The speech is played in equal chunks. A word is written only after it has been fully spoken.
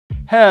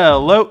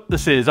Hello,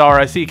 this is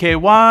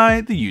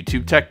RICKY, the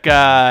YouTube Tech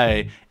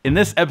Guy. In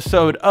this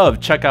episode of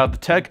Check Out the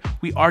Tech,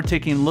 we are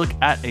taking a look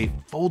at a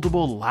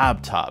foldable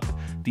laptop,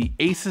 the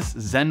ASUS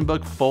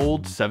Zenbook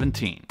Fold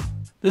 17.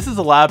 This is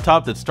a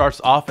laptop that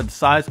starts off at the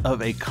size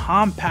of a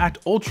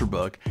compact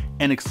ultrabook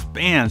and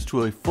expands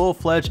to a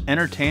full-fledged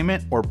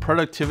entertainment or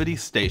productivity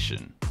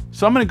station.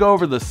 So I'm going to go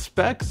over the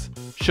specs,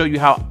 show you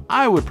how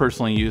I would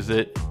personally use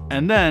it,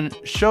 and then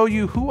show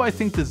you who I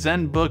think the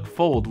Zenbook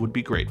Fold would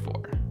be great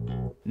for.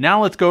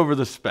 Now let's go over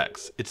the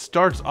specs. It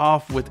starts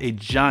off with a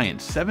giant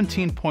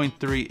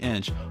 17.3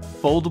 inch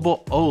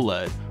foldable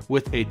OLED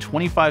with a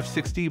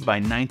 2560 by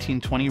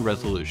 1920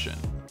 resolution.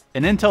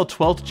 An Intel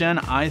 12th Gen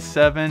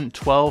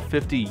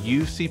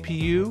i7-1250U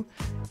CPU.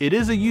 It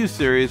is a U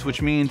series,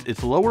 which means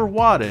it's lower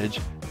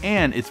wattage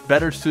and it's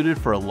better suited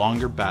for a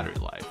longer battery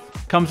life.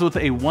 Comes with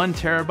a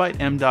 1TB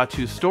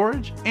M.2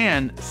 storage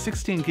and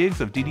 16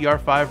 gigs of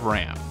DDR5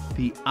 RAM.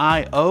 The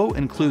I/O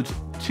includes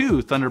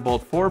two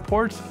Thunderbolt 4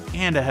 ports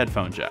and a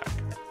headphone jack.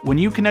 When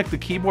you connect the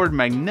keyboard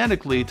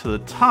magnetically to the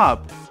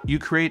top, you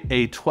create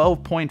a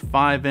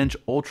 12.5 inch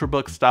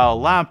Ultrabook style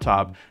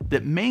laptop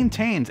that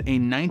maintains a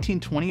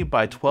 1920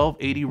 by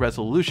 1280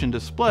 resolution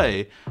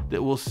display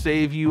that will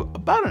save you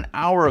about an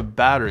hour of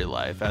battery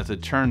life as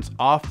it turns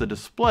off the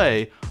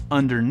display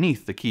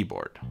underneath the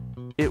keyboard.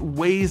 It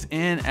weighs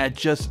in at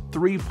just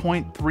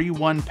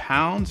 3.31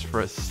 pounds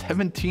for a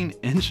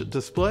 17-inch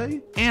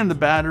display, and the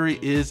battery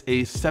is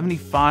a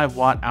 75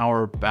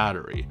 watt-hour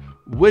battery,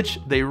 which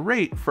they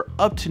rate for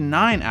up to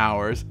 9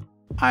 hours.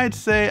 I'd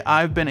say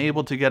I've been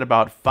able to get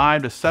about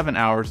 5 to 7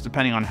 hours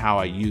depending on how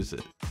I use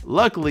it.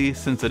 Luckily,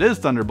 since it is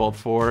Thunderbolt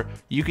 4,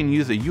 you can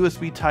use a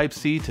USB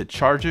Type-C to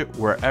charge it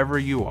wherever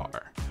you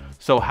are.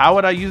 So how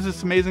would I use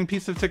this amazing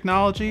piece of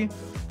technology?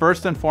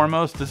 First and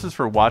foremost, this is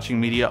for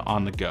watching media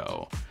on the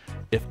go.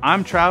 If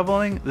I'm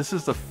traveling, this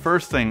is the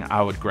first thing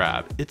I would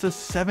grab. It's a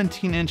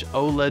 17-inch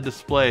OLED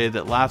display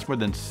that lasts more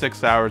than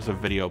 6 hours of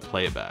video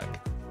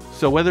playback.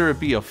 So whether it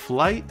be a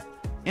flight,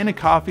 in a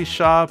coffee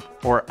shop,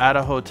 or at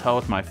a hotel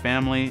with my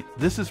family,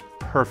 this is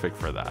perfect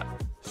for that.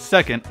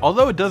 Second,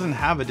 although it doesn't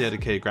have a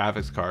dedicated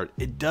graphics card,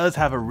 it does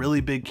have a really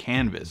big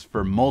canvas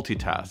for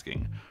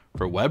multitasking,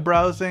 for web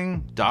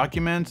browsing,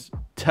 documents,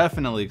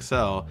 definitely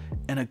Excel,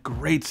 and a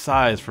great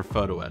size for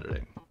photo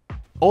editing.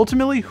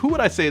 Ultimately, who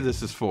would I say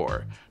this is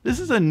for?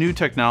 This is a new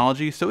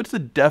technology, so it's the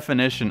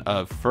definition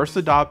of first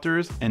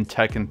adopters and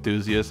tech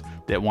enthusiasts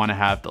that want to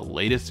have the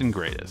latest and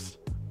greatest.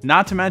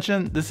 Not to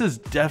mention, this is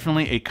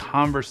definitely a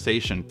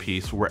conversation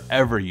piece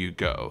wherever you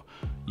go.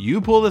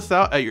 You pull this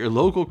out at your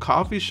local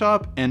coffee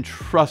shop, and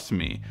trust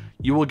me,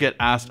 you will get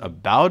asked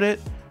about it,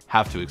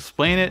 have to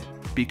explain it,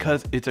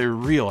 because it's a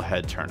real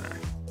head turner.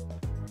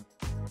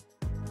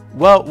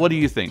 Well, what do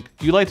you think?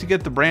 Do you like to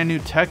get the brand new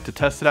tech to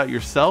test it out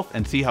yourself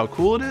and see how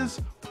cool it is?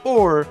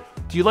 Or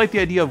do you like the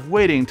idea of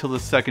waiting till the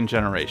second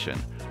generation?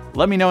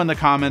 Let me know in the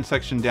comment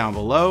section down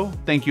below.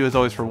 Thank you as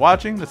always for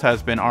watching. This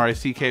has been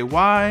RICKY,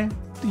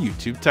 the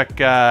YouTube Tech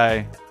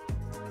Guy.